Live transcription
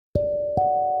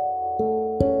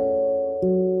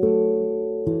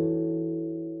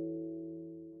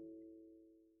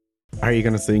are you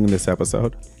going to sing in this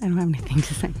episode? I don't have anything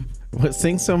to sing. Well,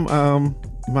 sing some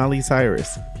Miley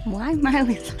Cyrus. Why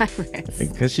Miley Cyrus?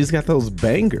 Because she's got those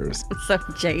bangers. It's so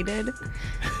jaded.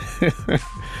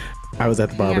 I was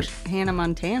at the barber. Hannah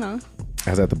Montana.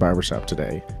 I was at the barbershop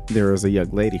today. There was a young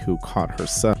lady who caught her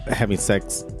son having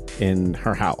sex in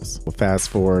her house. Well, fast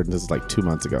forward, this is like 2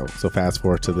 months ago. So fast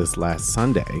forward to this last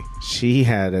Sunday. She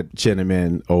had a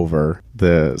gentleman over.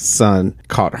 The son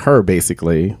caught her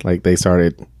basically. Like they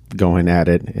started going at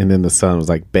it. And then the son was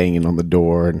like banging on the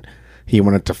door and he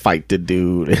wanted to fight the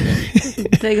dude.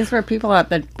 These were people at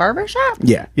the barbershop?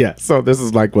 Yeah. So this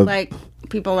is like what... Like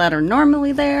people that are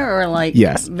normally there or like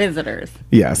visitors?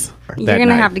 Yes. You're going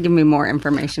to have to give me more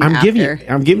information I'm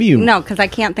giving you... No, because I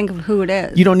can't think of who it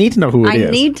is. You don't need to know who it is. I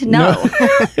need to know.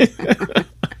 No.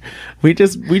 we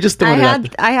just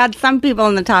I had some people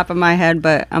in the top of my head,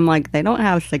 but I'm like, they don't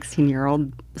have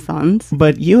 16-year-old sons.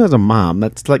 But you as a mom,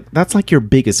 that's like your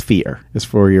biggest fear is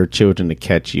for your children to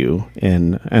catch you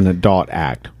in an adult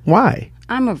act. Why?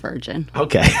 I'm a virgin.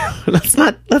 Okay. let's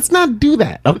not do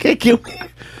that. Okay.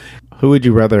 Who would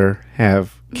you rather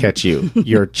have catch you?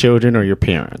 Your children or your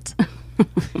parents?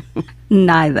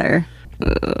 Neither.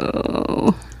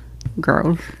 Oh,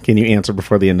 gross. Can you answer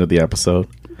before the end of the episode?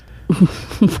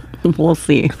 We'll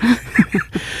see.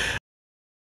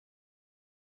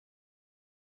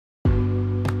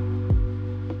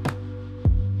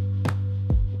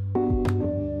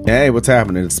 Hey, what's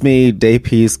happening? It's me, Dave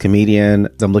Peace, comedian.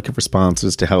 I'm looking for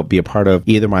sponsors to help be a part of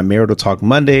either my Marital Talk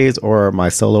Mondays or my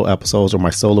solo episodes or my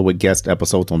solo with guest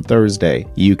episodes on Thursday.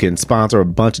 You can sponsor a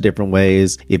bunch of different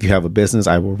ways. If you have a business,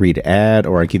 I will read an ad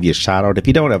or I give you a shout out. If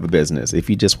you don't have a business, if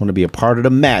you just want to be a part of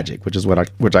the magic, which is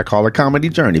which I call a comedy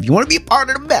journey. If you want to be a part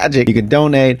of the magic, you can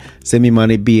donate, send me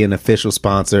money, be an official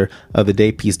sponsor of the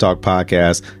Dave Peace Talk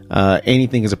podcast.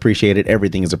 Anything is appreciated.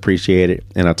 Everything is appreciated.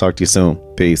 And I'll talk to you soon.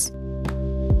 Peace.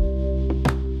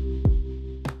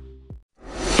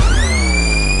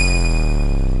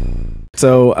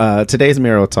 So today's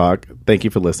Marital Talk, thank you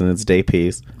for listening. It's Dave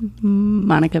Peace.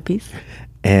 Monica Peace.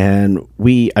 And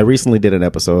I recently did an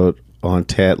episode on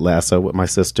Ted Lasso with my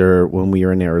sister when we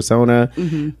were in Arizona.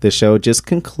 Mm-hmm. The show just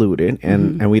concluded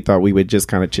and we thought we would just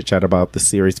kind of chit chat about the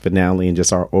series finale and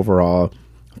just our overall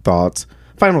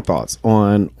final thoughts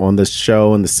on the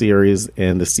show and the series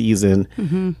and the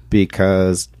season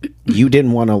because you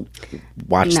didn't want to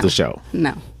watch the show.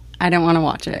 No. I didn't want to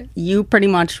watch it. You pretty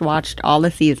much watched all the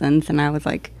seasons, and I was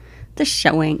like, this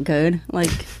show ain't good.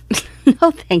 Like, no,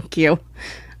 thank you.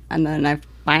 And then I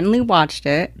finally watched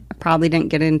it. I probably didn't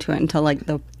get into it until like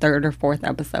the third or fourth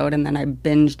episode, and then I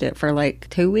binged it for like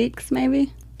 2 weeks,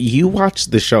 maybe. You watched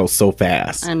the show so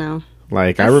fast. I know.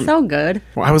 Like it's so good.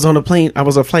 Well, I was on a plane. I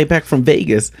was a flight back from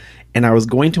Vegas, and I was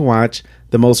going to watch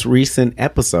the most recent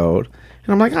episode.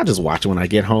 And I'm like, I'll just watch it when I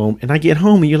get home. And I get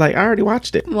home and you're like, I already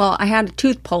watched it. Well, I had a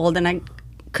tooth pulled and I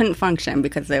couldn't function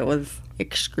because it was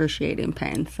excruciating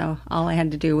pain. So all I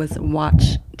had to do was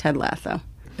watch Ted Lasso.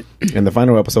 And the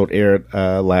final episode aired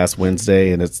last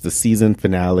Wednesday. And it's the season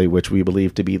finale, which we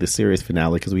believe to be the series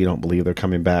finale because we don't believe they're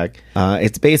coming back.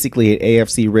 It's basically an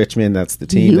AFC Richmond. That's the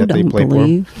team that they play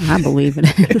for. I believe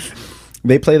it is.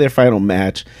 They play their final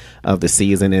match of the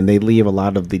season, and they leave a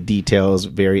lot of the details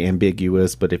very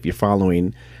ambiguous. But if you're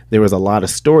following, there was a lot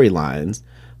of storylines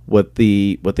with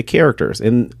the characters,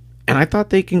 and I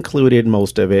thought they concluded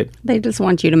most of it. They just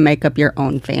want you to make up your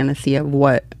own fantasy of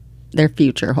what their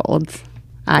future holds,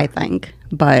 I think.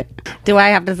 But do I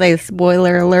have to say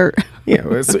spoiler alert? Yeah,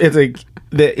 it's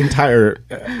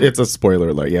a spoiler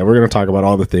alert. Yeah, we're going to talk about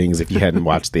all the things if you hadn't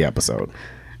watched the episode.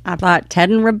 I thought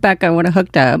Ted and Rebecca would have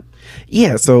hooked up.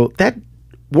 Yeah, so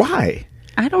why?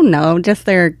 I don't know. Just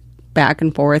their back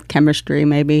and forth chemistry,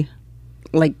 maybe.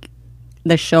 Like,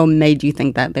 the show made you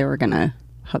think that they were going to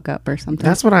hook up or something.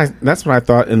 That's what I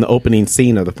thought in the opening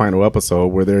scene of the final episode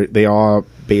where they all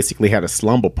basically had a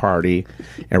slumber party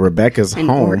at Rebecca's home.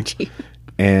 Orgy.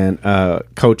 And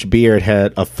Coach Beard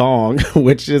had a thong,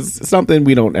 which is something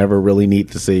we don't ever really need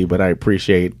to see, but I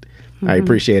appreciate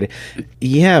it.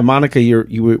 Yeah, Monica,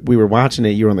 we were watching it.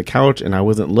 You were on the couch, and I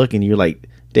wasn't looking. You're like,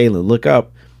 Dalen, look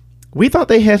up. We thought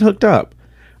they had hooked up.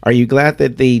 Are you glad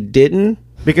that they didn't?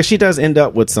 Because she does end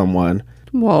up with someone.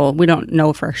 Well, we don't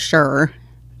know for sure.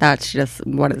 That's just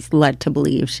what it's led to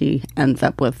believe. She ends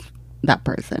up with that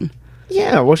person.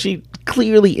 Yeah, well, she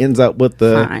clearly ends up with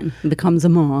becomes a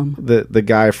mom. The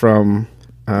guy from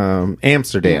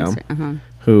Amsterdam,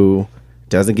 who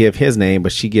doesn't give his name,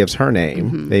 but she gives her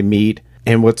name. They meet,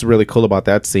 and what's really cool about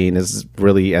that scene is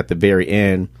really at the very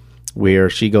end where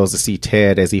she goes to see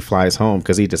Ted as he flies home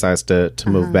because he decides to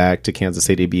move back to Kansas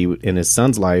City to be in his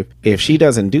son's life. If she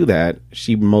doesn't do that,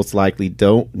 she most likely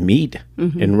don't meet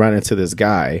and run into this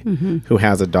guy who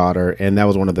has a daughter. And that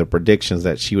was one of the predictions,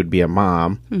 that she would be a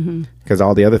mom, because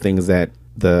all the other things that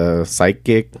the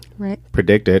psychic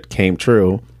predicted came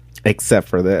true, except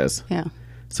for this. Yeah.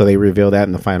 So they reveal that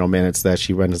in the final minutes, that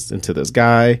she runs into this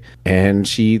guy, and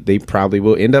they probably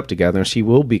will end up together, and she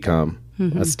will become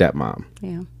a stepmom.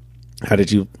 Yeah. How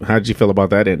did you feel about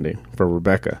that ending for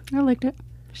Rebecca? I liked it.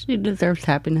 She deserves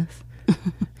happiness.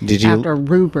 Did you after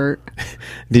Rupert?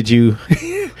 Were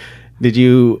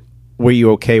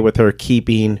you okay with her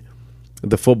keeping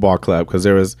the football club? Because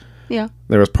there was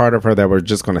part of her that were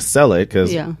just going to sell it,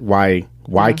 because why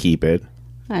keep it?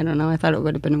 I don't know. I thought it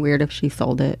would have been weird if she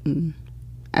sold it, and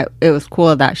it was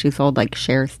cool that she sold like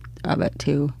shares of it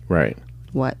too. Right.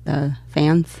 What, the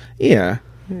fans? Yeah.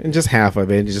 And just half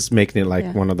of it, just making it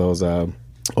like one of those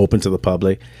open to the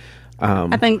public.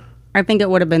 I think it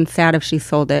would have been sad if she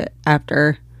sold it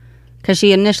after, because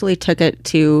she initially took it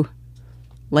to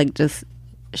like just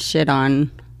shit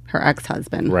on her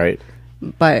ex-husband. Right.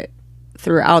 But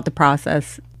throughout the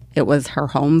process, it was her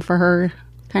home for her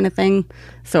kind of thing.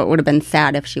 So it would have been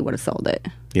sad if she would have sold it.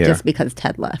 Yeah. Just because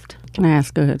Ted left. Can I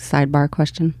ask a sidebar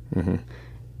question? Mm-hmm.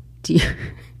 Do you...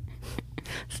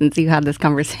 Since you had this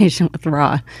conversation with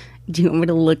Raw, do you want me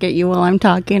to look at you while I'm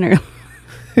talking, or?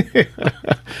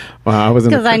 Well, I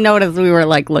wasn't, because I noticed we were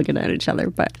like looking at each other,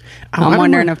 but I'm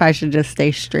wondering if I should just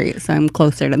stay straight so I'm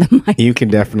closer to the mic. You can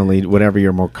definitely, whatever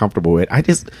you're more comfortable with.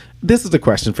 This is a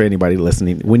question for anybody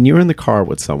listening. When you're in the car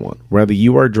with someone, whether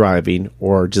you are driving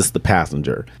or just the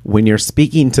passenger, when you're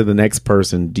speaking to the next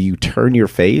person, do you turn your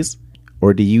face,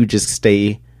 or do you just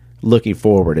stay looking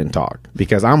forward and talk?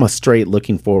 Because I'm a straight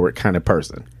looking forward kind of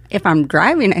person. If I'm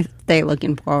driving, I stay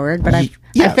looking forward, but I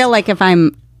feel like if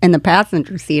I'm in the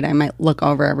passenger seat, I might look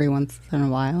over every once in a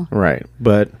while. Right.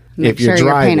 But Make if you're sure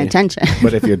driving, you're paying attention.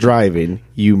 But if you're driving,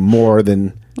 you more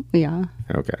than... Yeah.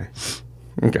 Okay.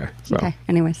 So. Okay.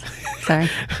 Anyways, sorry.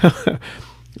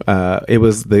 It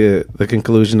was the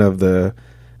conclusion of the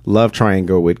love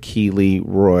triangle with Keely,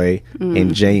 Roy,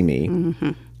 and Jamie.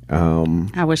 Mm-hmm.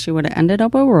 I wish you would have ended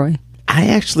up with Roy. I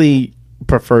actually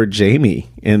preferred Jamie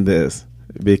in this,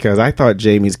 because I thought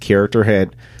Jamie's character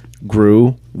had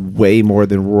grew way more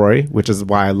than Roy, which is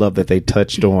why I love that they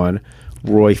touched on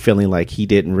Roy feeling like he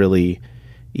didn't really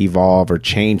evolve or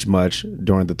change much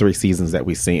during the 3 seasons that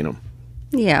we've seen him.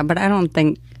 Yeah, but I don't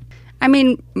think... I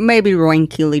mean, maybe Roy and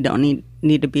Keely don't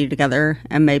need to be together,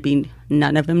 and maybe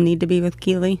none of them need to be with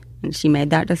Keely, and she made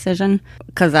that decision.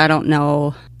 Because I don't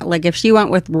know, like, if she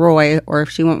went with Roy or if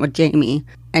she went with Jamie,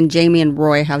 and Jamie and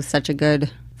Roy have such a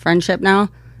good friendship now,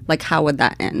 like, how would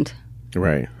that end?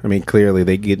 Right. I mean, clearly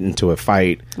they get into a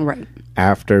fight right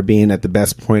after being at the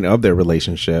best point of their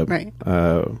relationship. Right.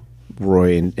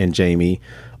 Roy and Jamie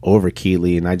over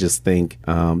Keely, and I just think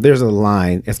there's a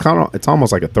line. It's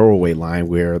almost like a throwaway line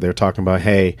where they're talking about,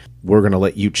 hey, we're going to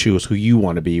let you choose who you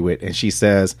want to be with, and she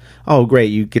says, oh, great,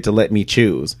 you get to let me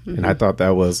choose. Mm-hmm. And I thought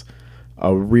that was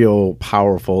a real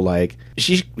powerful, like,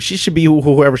 she should be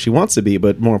whoever she wants to be,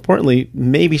 but more importantly,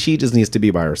 maybe she just needs to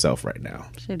be by herself right now.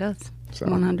 She does. So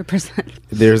 100%.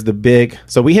 There's the big...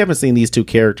 So we haven't seen these two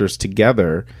characters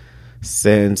together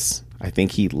since, I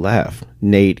think, he left.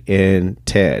 Nate and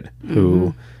Ted,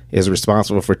 who is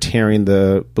responsible for tearing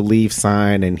the Believe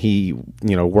sign, and he,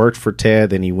 worked for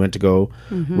Ted, and he went to go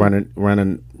run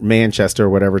in Manchester or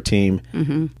whatever team.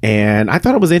 Mm-hmm. And I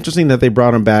thought it was interesting that they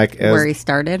brought him back as... Where he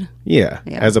started? Yeah,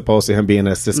 as opposed to him being an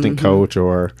assistant coach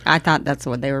or... I thought that's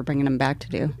what they were bringing him back to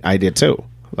do. I did too.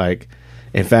 Like,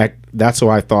 in fact, that's who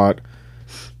I thought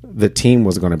the team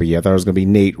was going to be. I thought it was going to be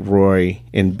Nate, Roy,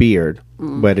 and Beard,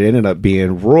 but it ended up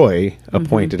being Roy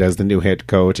appointed as the new head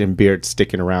coach, and Beard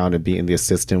sticking around and being the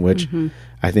assistant, which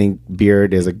I think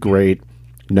Beard is a great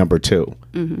number 2.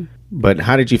 Mm-hmm. But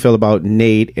how did you feel about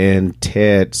Nate and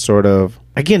Ted? Sort of,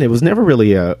 again, it was never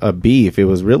really a beef. It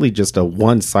was really just a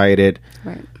one-sided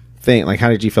thing. Like, how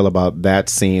did you feel about that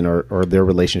scene or their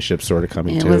relationship sort of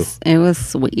coming to? It was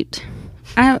sweet.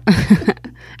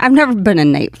 I've never been a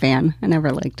Nate fan. I never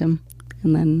liked him.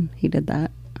 And then he did that.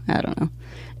 I don't know.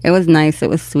 It was nice. It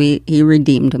was sweet. He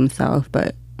redeemed himself,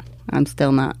 but I'm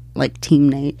still not like Team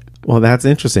Nate. Well, that's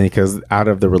interesting, because out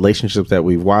of the relationships that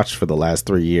we've watched for the last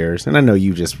 3 years, and I know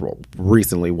you just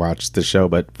recently watched the show,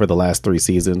 but for the last 3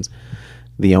 seasons,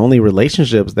 the only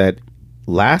relationships that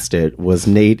lasted was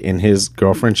Nate and his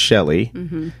girlfriend Shelly.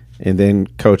 Mm-hmm. And then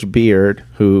Coach Beard,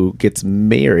 who gets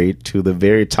married to the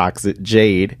very toxic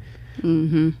Jade,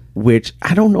 which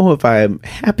I don't know if I'm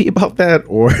happy about that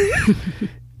or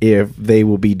if they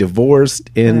will be divorced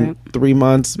in 3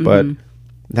 months, but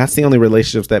that's the only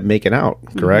relationships that make it out,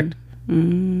 correct?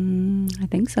 I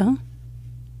think so.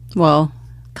 Well,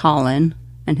 Colin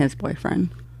and his boyfriend,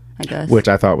 I guess. Which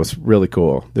I thought was really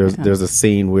cool. There's a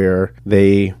scene where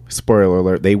they, spoiler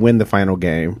alert, they win the final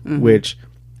game, which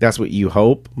that's what you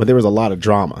hope. But there was a lot of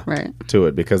drama to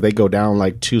it because they go down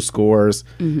like 2 scores.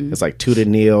 It's like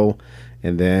 2-0.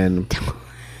 And then,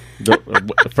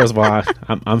 first of all,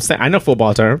 I'm saying, I know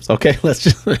football terms. Okay, let's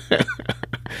just...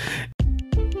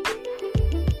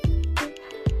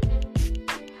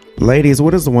 Ladies,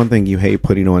 what is the one thing you hate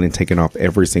putting on and taking off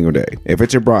every single day? If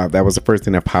it's your bra, that was the first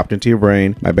thing that popped into your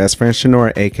brain. My best friend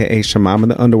Shanora, aka Shamama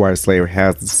the Underwire Slayer,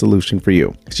 has the solution for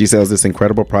you. She sells this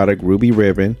incredible product, Ruby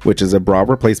Ribbon, which is a bra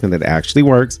replacement that actually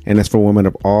works, and it's for women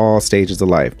of all stages of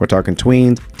life. We're talking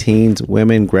tweens, teens,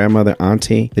 women, grandmother,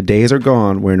 auntie. The days are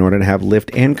gone where in order to have lift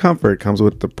and comfort comes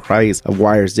with the price of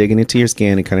wires digging into your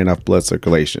skin and cutting off blood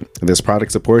circulation. And this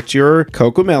product supports your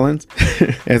cocomelons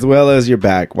as well as your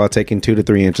back while taking 2 to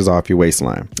 3 inches off your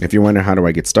waistline. If you're wondering how do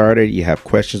I get started, you have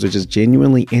questions, or just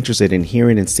genuinely interested in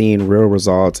hearing and seeing real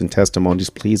results and testimonies,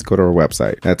 please go to our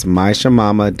website. That's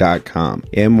myshamama.com.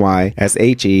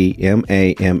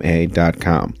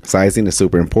 MYSHEMAMA.com. Sizing is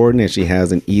super important, and she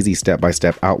has an easy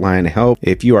step-by-step outline to help.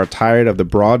 If you are tired of the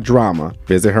broad drama,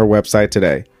 visit her website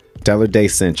today. Tell her Day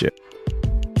sent you.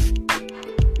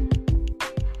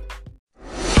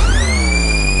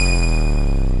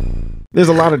 There's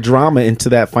a lot of drama into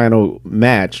that final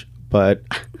match, but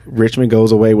Richmond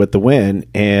goes away with the win,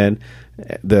 and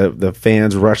the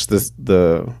fans rush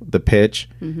the pitch,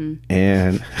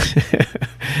 and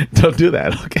don't do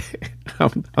that, okay?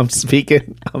 I'm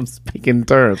speaking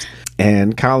terms.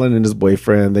 And Colin and his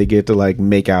boyfriend, they get to like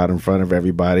make out in front of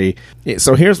everybody.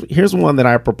 So here's one that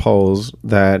I propose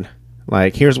that,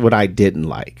 like, here's what I didn't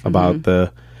like about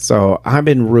so I've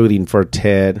been rooting for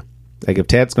Ted. Like, if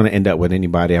Ted's going to end up with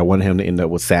anybody, I want him to end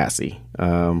up with Sassy,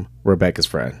 Rebecca's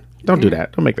friend. Don't do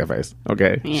that. Don't make that face.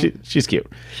 Okay. Yeah. She's cute.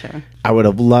 Sure. I would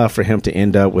have loved for him to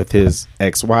end up with his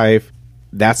ex-wife.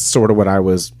 That's sort of what I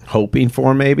was hoping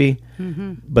for, maybe.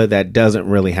 But that doesn't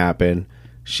really happen.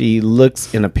 She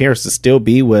looks and appears to still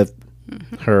be with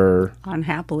her...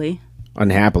 Unhappily, I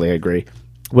agree.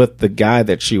 With the guy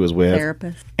that she was with.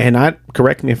 Therapist. And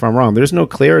correct me if I'm wrong, there's no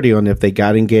clarity on if they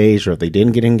got engaged or if they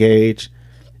didn't get engaged.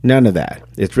 None of that.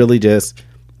 It's really just,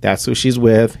 that's who she's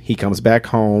with. He comes back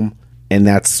home, and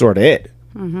that's sort of it.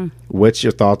 What's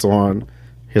your thoughts on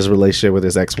his relationship with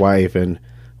his ex-wife and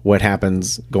what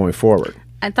happens going forward?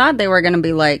 I thought they were going to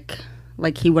be like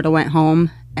he would have went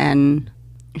home, and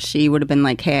she would have been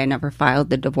like, hey, I never filed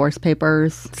the divorce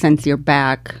papers. Since you're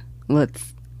back,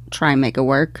 let's try and make it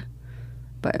work.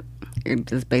 But it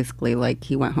just basically like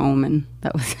he went home, and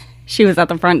that was she was at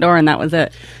the front door, and that was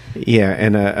it. Yeah,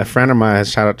 and a friend of mine,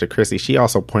 shout out to Chrissy, she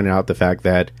also pointed out the fact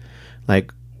that,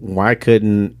 like, why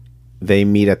couldn't they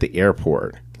meet at the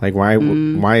airport? Like,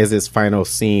 why is this final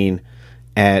scene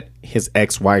at his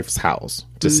ex-wife's house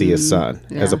to see his son,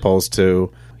 as opposed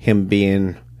to him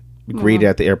being greeted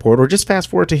at the airport, or just fast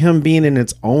forward to him being in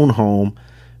its own home,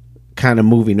 kind of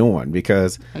moving on?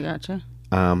 Because I gotcha.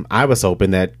 I was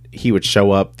hoping that he would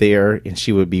show up there and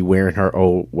she would be wearing her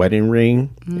old wedding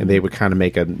ring, and they would kind of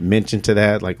make a mention to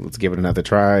that, like, let's give it another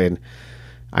try. And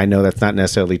I know that's not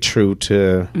necessarily true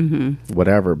to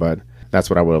whatever, but that's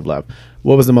what I would have loved.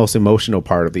 What was the most emotional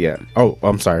part of the oh,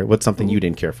 I'm sorry. What's something you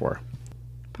didn't care for?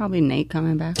 Probably Nate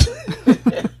coming back.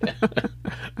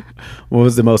 What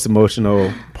was the most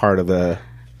emotional part of the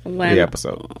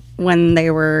episode? When they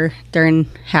were during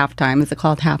halftime. Is it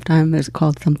called halftime? Is it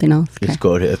called something else? Okay. It's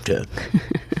called halftime.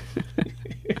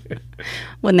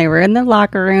 When they were in the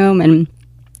locker room and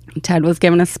Ted was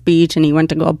giving a speech and he went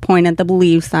to go point at the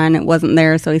believe sign. It wasn't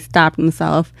there, so he stopped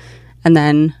himself. And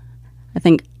then I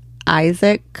think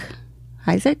Isaac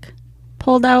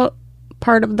pulled out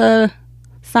part of the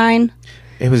sign.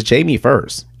 It was Jamie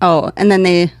first. Oh, and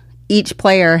then each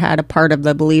player had a part of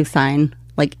the believe sign,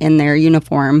 like, in their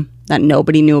uniform that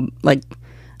nobody knew. Like,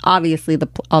 obviously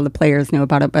all the players knew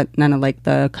about it, but none of, like,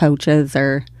 the coaches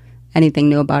or anything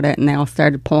knew about it. And they all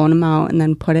started pulling them out and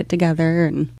then put it together.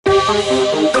 And